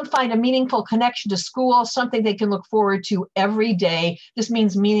 Help them find a meaningful connection to school, something they can look forward to every day. This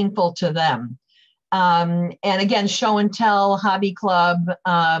means meaningful to them. And again, show and tell, hobby club,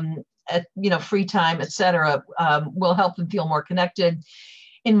 free time, et cetera, will help them feel more connected.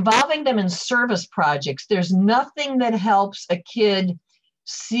 Involving them in service projects. There's nothing that helps a kid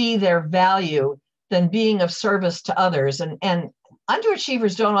see their value than being of service to others. And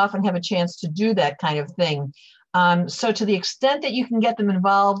underachievers don't often have a chance to do that kind of thing. So to the extent that you can get them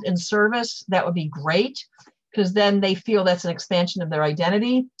involved in service, that would be great, because then they feel that's an expansion of their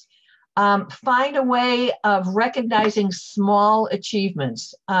identity. Find a way of recognizing small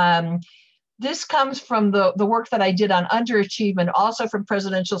achievements. This comes from the work that I did on underachievement, also from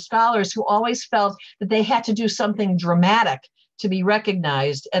presidential scholars who always felt that they had to do something dramatic to be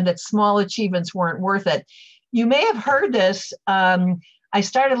recognized and that small achievements weren't worth it. You may have heard this. I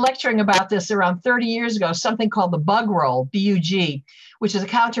started lecturing about this around 30 years ago, something called the bug roll, B-U-G, which is a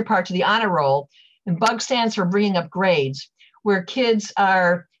counterpart to the honor roll. And bug stands for bringing up grades, where kids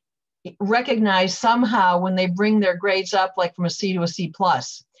are recognized somehow when they bring their grades up, like from a C to a C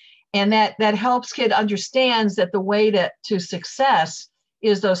plus. And that helps kid understands that the way to success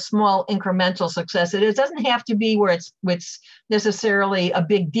is those small incremental success. It doesn't have to be where it's necessarily a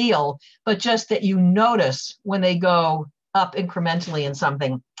big deal, but just that you notice when they go up incrementally in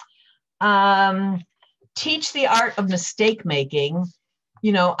something. Teach the art of mistake making.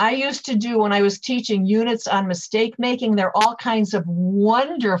 You know, I used to do, when I was teaching units on mistake making, there are all kinds of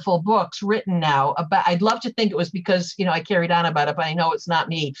wonderful books written now about, I'd love to think it was because, you know, I carried on about it, but I know it's not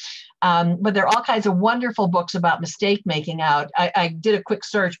me. But there are all kinds of wonderful books about mistake making out. I did a quick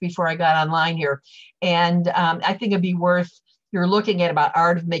search before I got online here. And I think it'd be worth, you're looking at about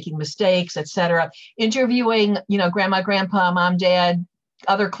art of making mistakes, et cetera. Interviewing, you know, grandma, grandpa, mom, dad,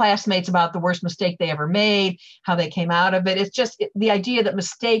 other classmates about the worst mistake they ever made, how they came out of it. It's just the idea that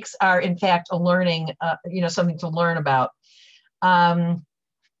mistakes are, in fact, a learning, something to learn about.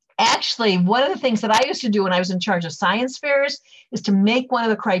 Actually, one of the things that I used to do when I was in charge of science fairs is to make one of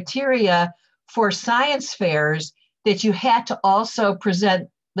the criteria for science fairs that you had to also present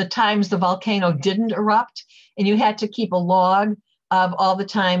the times the volcano didn't erupt, and you had to keep a log of all the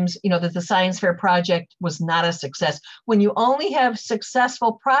times, you know, that the science fair project was not a success. When you only have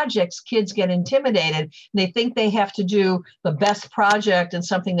successful projects, kids get intimidated. They think they have to do the best project and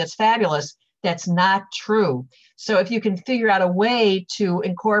something that's fabulous. That's not true. So if you can figure out a way to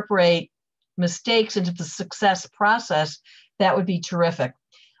incorporate mistakes into the success process, that would be terrific.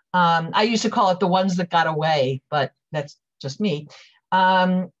 I used to call it the ones that got away, but that's just me.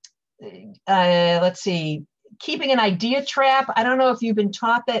 Let's see. Keeping an idea trap. I don't know if you've been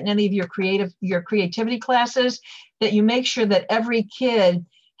taught that in any of your creativity classes, that you make sure that every kid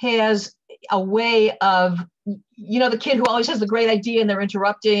has a way of, you know, the kid who always has the great idea and they're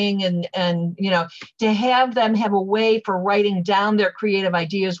interrupting and you know, to have them have a way for writing down their creative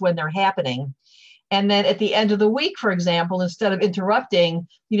ideas when they're happening. And then at the end of the week, for example, instead of interrupting,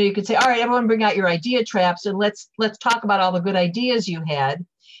 you know, you could say, all right, everyone bring out your idea traps and let's talk about all the good ideas you had.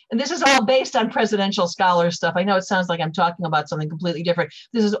 and this is all based on presidential scholar stuff. I know it sounds like I'm talking about something completely different.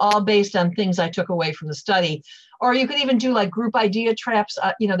 This is all based on things I took away from the study. Or you could even do like group idea traps,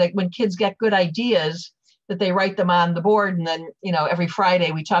 that when kids get good ideas, that they write them on the board. And then, every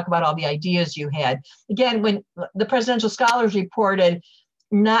Friday we talk about all the ideas you had. Again, when the presidential scholars reported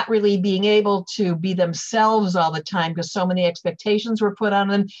not really being able to be themselves all the time because so many expectations were put on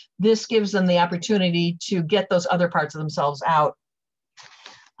them, this gives them the opportunity to get those other parts of themselves out.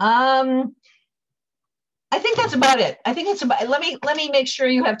 I think that's about it. Let me make sure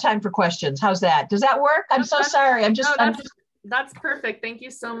you have time for questions. How's that? Does that work? I'm so sorry. That's perfect. Thank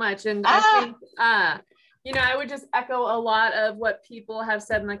you so much. And I think, I would just echo a lot of what people have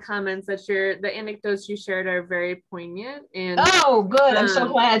said in the comments, that the anecdotes you shared are very poignant. And oh, good. I'm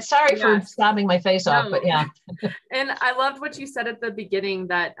so glad. Sorry for sobbing my face off, but yeah. And I loved what you said at the beginning,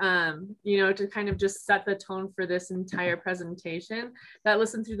 that, to kind of just set the tone for this entire presentation, that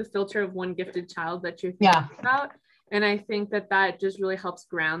listen through the filter of one gifted child that you're thinking about. And I think that just really helps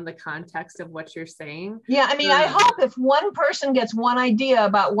ground the context of what you're saying. Yeah, I mean, I hope if one person gets one idea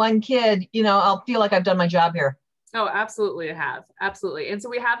about one kid, I'll feel like I've done my job here. Oh, absolutely, I have. Absolutely. And so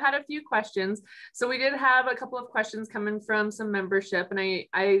we have had a few questions. So we did have a couple of questions coming from some membership, and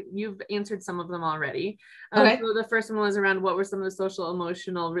you've answered some of them already. Okay. So the first one was around what were some of the social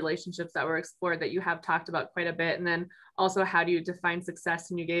emotional relationships that were explored that you have talked about quite a bit. And then also, how do you define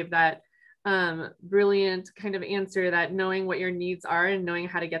success? And you gave that brilliant kind of answer, that knowing what your needs are and knowing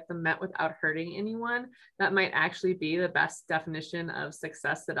how to get them met without hurting anyone, that might actually be the best definition of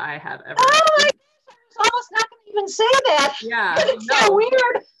success that I have ever heard. I was almost not going to even say that. Yeah, it's so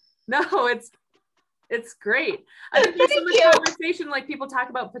weird. No, it's great. I think there's so much conversation, like people talk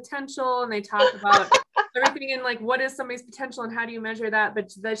about potential and they talk about everything, and like what is somebody's potential and how do you measure that,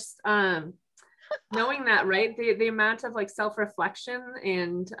 but this knowing that, right, the amount of like self-reflection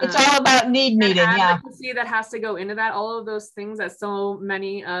and it's all about need meeting, advocacy that has to go into that, all of those things that so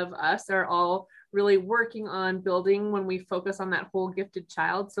many of us are all really working on building when we focus on that whole gifted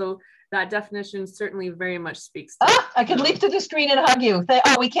child. So that definition certainly very much speaks to I could leap to the screen and hug you.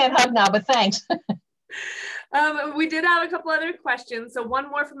 We can't hug now, but thanks. We did have a couple other questions. So one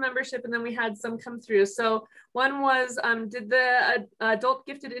more from membership, and then we had some come through. So one was, did the adult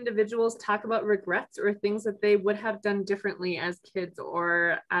gifted individuals talk about regrets or things that they would have done differently as kids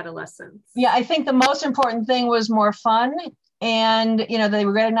or adolescents? Yeah, I think the most important thing was more fun. And, they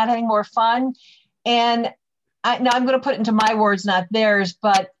regretted not having more fun. And now I'm going to put it into my words, not theirs,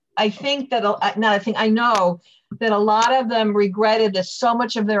 but I think that, I know that a lot of them regretted that so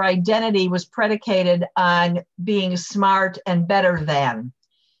much of their identity was predicated on being smart and better than.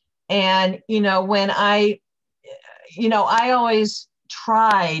 And, when I always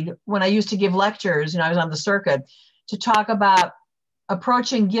tried, when I used to give lectures, I was on the circuit, to talk about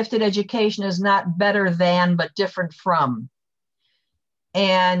approaching gifted education as not better than, but different from.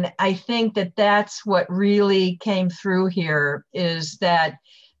 And I think that that's what really came through here, is that,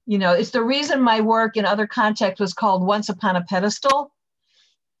 it's the reason my work in other contexts was called Once Upon a Pedestal.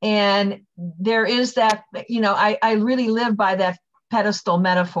 And there is that, I really live by that pedestal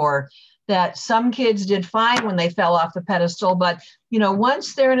metaphor, that some kids did fine when they fell off the pedestal, but,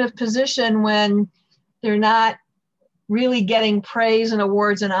 once they're in a position when they're not really getting praise and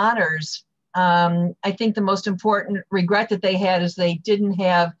awards and honors, I think the most important regret that they had is they didn't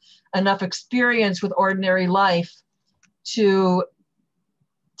have enough experience with ordinary life to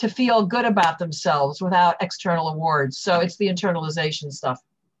feel good about themselves without external awards. So it's the internalization stuff.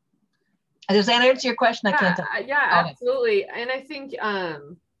 Does that answer your question? I can't. Yeah, absolutely. And I think,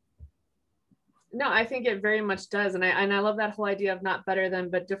 no, I think it very much does. And I love that whole idea of not better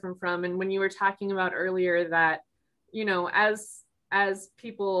than, but different from. And when you were talking about earlier that, as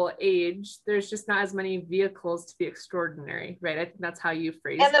people age, there's just not as many vehicles to be extraordinary, right? I think that's how you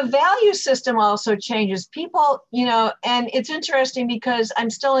phrase it. And the value system also changes. People, and it's interesting because I'm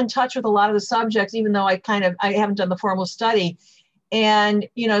still in touch with a lot of the subjects, even though I haven't done the formal study. And,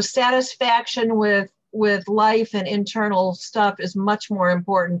 satisfaction with life and internal stuff is much more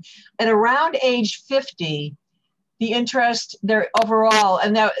important. At around age 50, the interest there overall,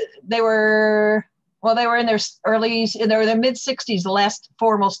 and they were in their mid 60s, the last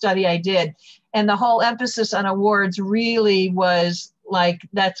formal study I did. And the whole emphasis on awards really was like,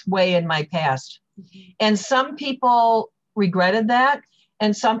 that's way in my past. And some people regretted that,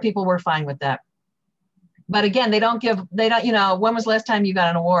 and some people were fine with that. But again, they don't, when was the last time you got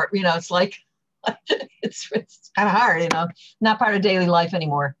an award? It's like, it's kind of hard, not part of daily life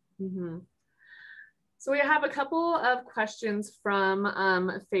anymore. Mm-hmm. So we have a couple of questions from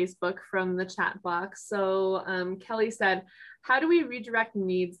Facebook from the chat box. So Kelly said, how do we redirect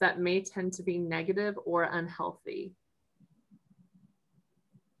needs that may tend to be negative or unhealthy?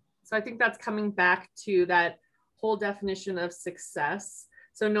 So I think that's coming back to that whole definition of success.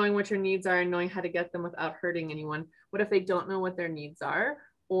 So knowing what your needs are and knowing how to get them without hurting anyone. What if they don't know what their needs are,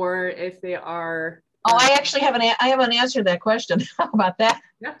 or if they are? Oh, I actually have an answer to that question. How about that?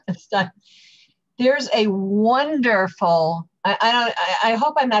 Yeah. There's a wonderful, I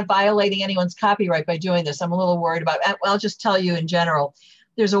hope I'm not violating anyone's copyright by doing this. I'm a little worried about it. I'll just tell you in general.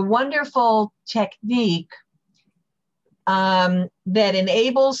 There's a wonderful technique that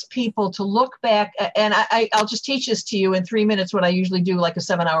enables people to look back, and I'll just teach this to you in 3 minutes, what I usually do like a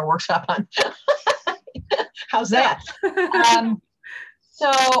 7-hour workshop on. How's that?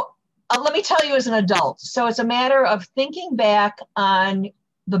 So let me tell you as an adult. So it's a matter of thinking back on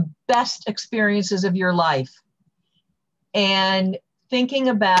the best experiences of your life and thinking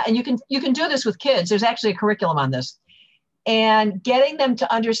about, and you can do this with kids. There's actually a curriculum on this, and getting them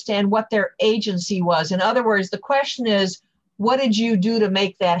to understand what their agency was. In other words, the question is, what did you do to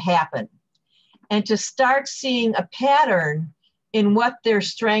make that happen? And to start seeing a pattern in what their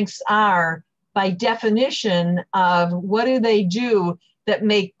strengths are by definition of what do they do that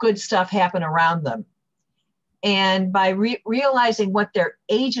make good stuff happen around them. And by realizing what their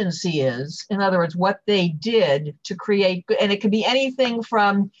agency is, in other words, what they did to create, and it could be anything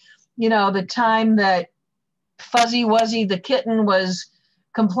from, the time that Fuzzy Wuzzy the kitten was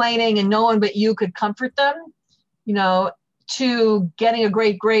complaining and no one but you could comfort them, to getting a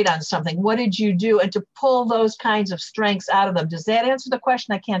great grade on something. What did you do? And to pull those kinds of strengths out of them. Does that answer the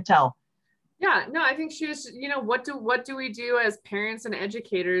question? I can't tell. Yeah, no, I think she was, what do we do as parents and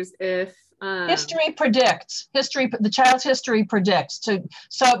educators if history predicts, the child's history predicts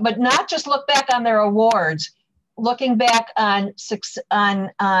but not just look back on their awards, looking back on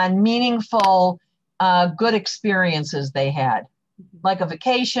meaningful, good experiences they had, like a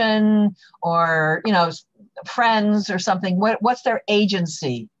vacation or, friends or something. What's their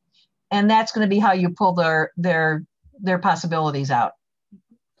agency? And that's going to be how you pull their possibilities out.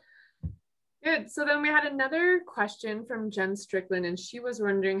 Good. So then we had another question from Jen Strickland, and she was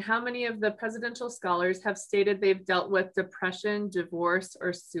wondering how many of the presidential scholars have stated they've dealt with depression, divorce,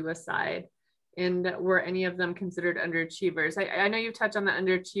 or suicide, and were any of them considered underachievers? I know you touched on the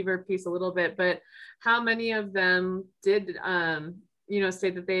underachiever piece a little bit, but how many of them did,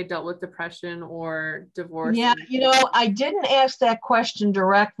 say that they had dealt with depression or divorce? Yeah, I didn't ask that question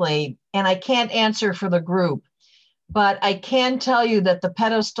directly, and I can't answer for the group. But I can tell you that the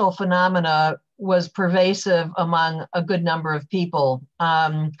pedestal phenomena was pervasive among a good number of people.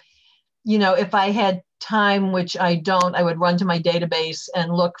 If I had time, which I don't, I would run to my database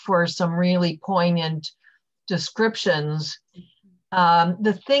and look for some really poignant descriptions.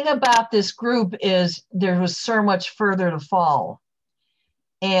 The thing about this group is there was so much further to fall.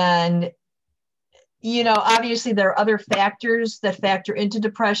 And obviously there are other factors that factor into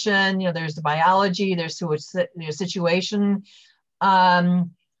depression. There's the biology, there's situation.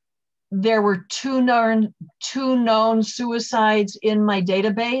 There were two known suicides in my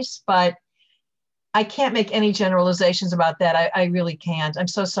database, but I can't make any generalizations about that. I really can't. I'm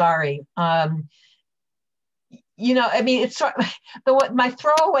so sorry. It's sort of, my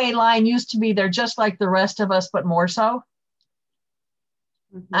throwaway line used to be, they're just like the rest of us, but more so.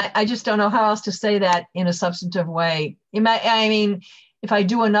 I just don't know how else to say that in a substantive way. If I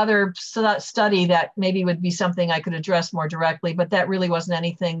do another study, that maybe would be something I could address more directly, but that really wasn't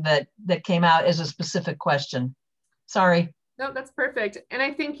anything that came out as a specific question. Sorry. No, that's perfect. And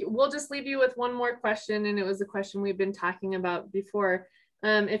I think we'll just leave you with one more question. And it was a question we've been talking about before.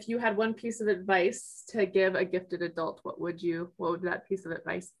 If you had one piece of advice to give a gifted adult, what would that piece of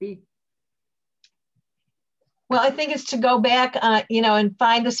advice be? Well, I think it's to go back, and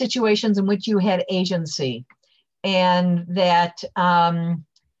find the situations in which you had agency, and that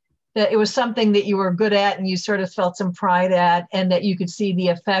it was something that you were good at and you sort of felt some pride at, and that you could see the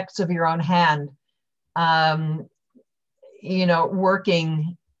effects of your own hand,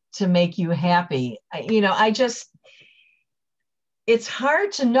 working to make you happy. It's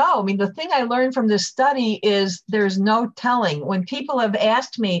hard to know. The thing I learned from this study is there's no telling. When people have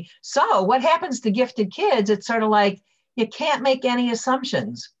asked me, so what happens to gifted kids? It's sort of like, you can't make any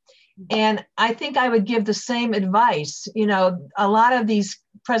assumptions. And I think I would give the same advice. A lot of these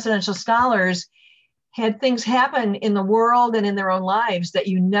presidential scholars had things happen in the world and in their own lives that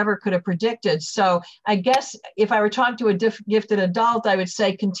you never could have predicted. So I guess if I were talking to a gifted adult, I would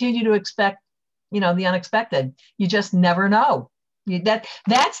say, continue to expect, the unexpected. You just never know. That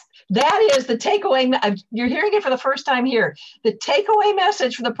is the takeaway. You're hearing it for the first time here. The takeaway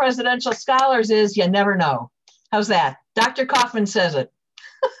message for the presidential scholars is you never know. How's that? Dr. Kaufmann says it.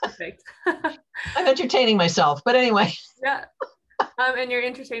 Perfect. I'm entertaining myself, but anyway. Yeah. And you're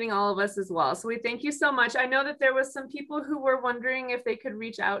entertaining all of us as well. So we thank you so much. I know that there was some people who were wondering if they could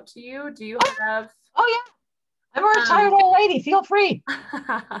reach out to you. Do you have? Oh yeah. I'm a retired old lady. Feel free.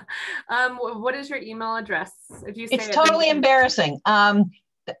 What is your email address? If you say it's totally embarrassing.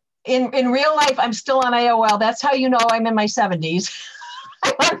 In real life, I'm still on AOL. That's how you know I'm in my 70s.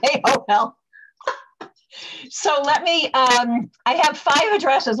 I'm on AOL. So let me, I have 5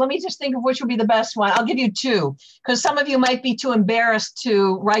 addresses. Let me just think of which would be the best one. I'll give you 2, because some of you might be too embarrassed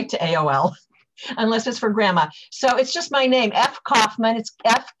to write to AOL, unless it's for grandma. So it's just my name, F. Kaufmann. It's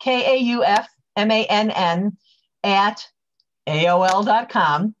FKAUFMANN at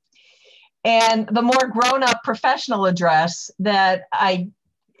AOL.com. And the more grown-up professional address that I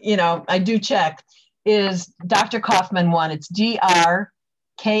do check is Dr. Kaufmann 1. It's DrKaufmann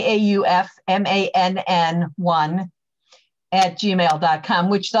 1 at gmail.com,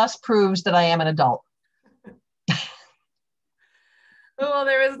 which thus proves that I am an adult. Well,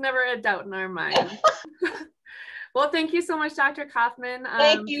 there is never a doubt in our mind. Well, thank you so much, Dr. Kaufmann.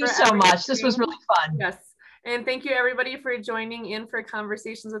 Thank you so much. This was really fun. Yes. And thank you, everybody, for joining in for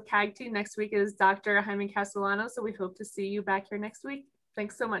Conversations with CAGT. Next week is Dr. Jaime Castellano, so we hope to see you back here next week.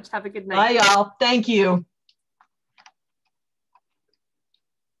 Thanks so much. Have a good night. Bye, y'all. Thank you.